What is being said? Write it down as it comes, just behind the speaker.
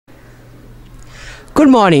Good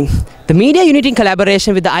morning. The Media Unit in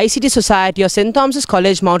collaboration with the ICT Society of St. Thomas's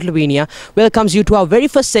College, Mount Lavinia welcomes you to our very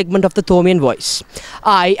first segment of the Thomian Voice.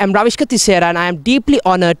 I am Ravishka Tisera and I am deeply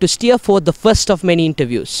honoured to steer forth the first of many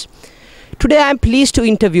interviews. Today I am pleased to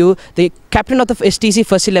interview the captain of the STC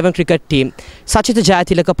First 11 cricket team, Sachitha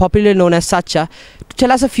Jayatilake, popularly known as Sacha, to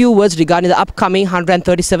tell us a few words regarding the upcoming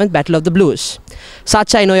 137th Battle of the Blues.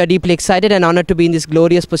 Sacha, I know you are deeply excited and honoured to be in this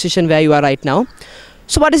glorious position where you are right now.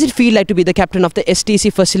 So what does it feel like to be the captain of the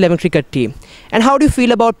STC First 11 cricket team? And how do you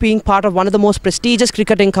feel about being part of one of the most prestigious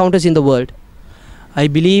cricket encounters in the world? I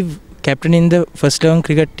believe captaining the First 11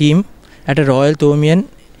 cricket team at a Royal Thomian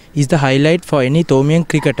is the highlight for any Thomian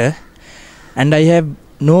cricketer, and I have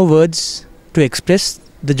no words to express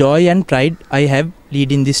the joy and pride I have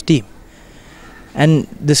leading this team. And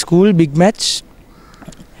the school big match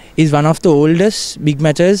is one of the oldest big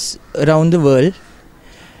matches around the world,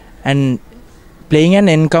 and playing an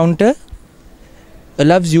encounter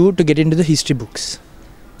allows you to get into the history books.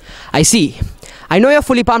 I see. I know you're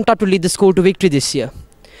fully pumped up to lead the school to victory this year.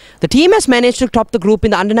 The team has managed to top the group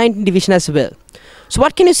in the under-19 division as well. So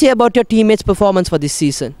what can you say about your teammates' performance for this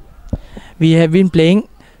season? We have been playing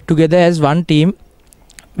together as one team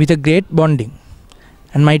with a great bonding,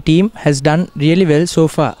 and my team has done really well so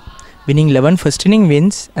far, winning 11 first inning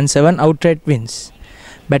wins and 7 outright wins.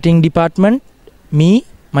 Batting department, me,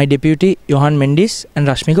 my deputy Johan Mendes and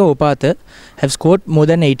Rashmika Opatha have scored more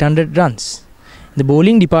than 800 runs. In the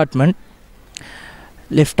bowling department,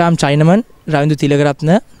 left-arm Chinaman Ravindra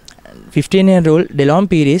Tilakaratne, 15-year-old Delon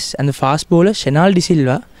Pires and the fast bowler Shenal De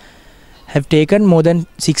Silva have taken more than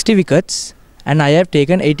 60 wickets, and I have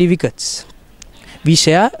taken 80 wickets. We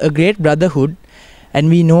share a great brotherhood and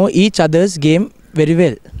we know each other's game very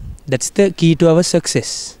well. That's the key to our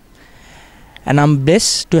success. And I'm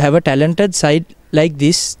blessed to have a talented side like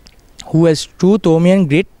this who has true Thomian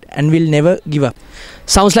grit and will never give up.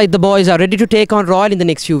 Sounds like the boys are ready to take on Royal in the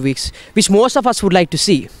next few weeks, which most of us would like to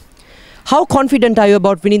see. How confident are you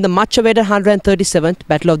about winning the much awaited 137th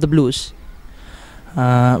Battle of the Blues?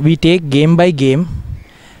 We take game by game,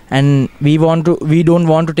 and we don't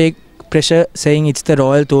want to take pressure saying it's the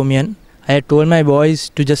Royal Thomian. I had told my boys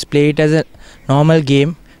to just play it as a normal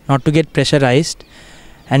game, not to get pressurized,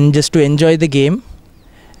 and just to enjoy the game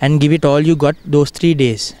and give it all you got those 3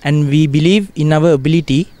 days. And we believe in our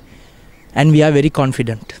ability and we are very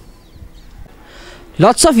confident.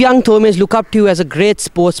 Lots of young Thomians look up to you as a great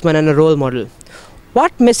sportsman and a role model.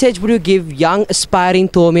 What message would you give young aspiring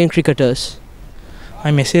Thomian cricketers? My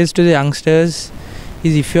message to the youngsters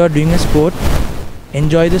is, if you are doing a sport,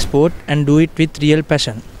 enjoy the sport and do it with real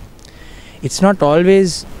passion. It's not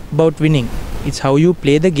always about winning, it's how you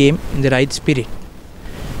play the game in the right spirit.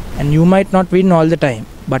 And you might not win all the time,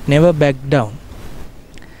 but never back down.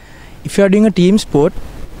 If you are doing a team sport,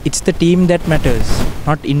 it's the team that matters,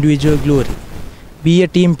 not individual glory. Be a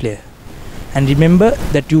team player and remember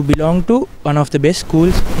that you belong to one of the best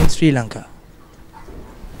schools in Sri Lanka.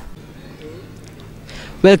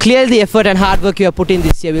 Well, clearly the effort and hard work you have put in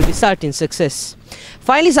this year will result in success.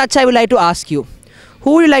 Finally, Sacha, I would like to ask you,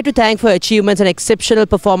 who would you like to thank for achievements and exceptional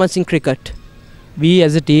performance in cricket? We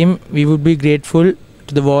as a team, we would be grateful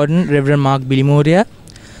to the Warden, Reverend Mark Bilimoria,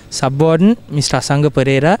 Sub-Warden, Mr. Asanga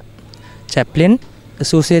Pereira, Chaplain,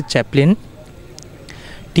 Associate Chaplain,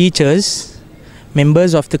 teachers,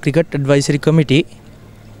 members of the Cricket Advisory Committee,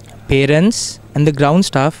 parents and the ground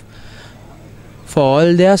staff for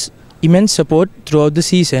all their immense support throughout the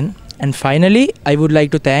season. And finally, I would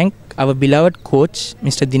like to thank our beloved coach,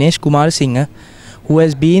 Mr. Dinesh Kumar Singh, who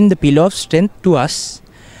has been the pillar of strength to us,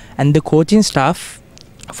 and the coaching staff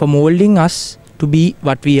for molding us to be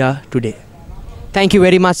what we are today. Thank you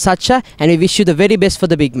very much, Sacha, and we wish you the very best for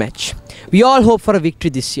the big match. We all hope for a victory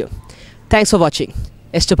this year. Thanks for watching.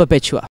 Esto Perpetua.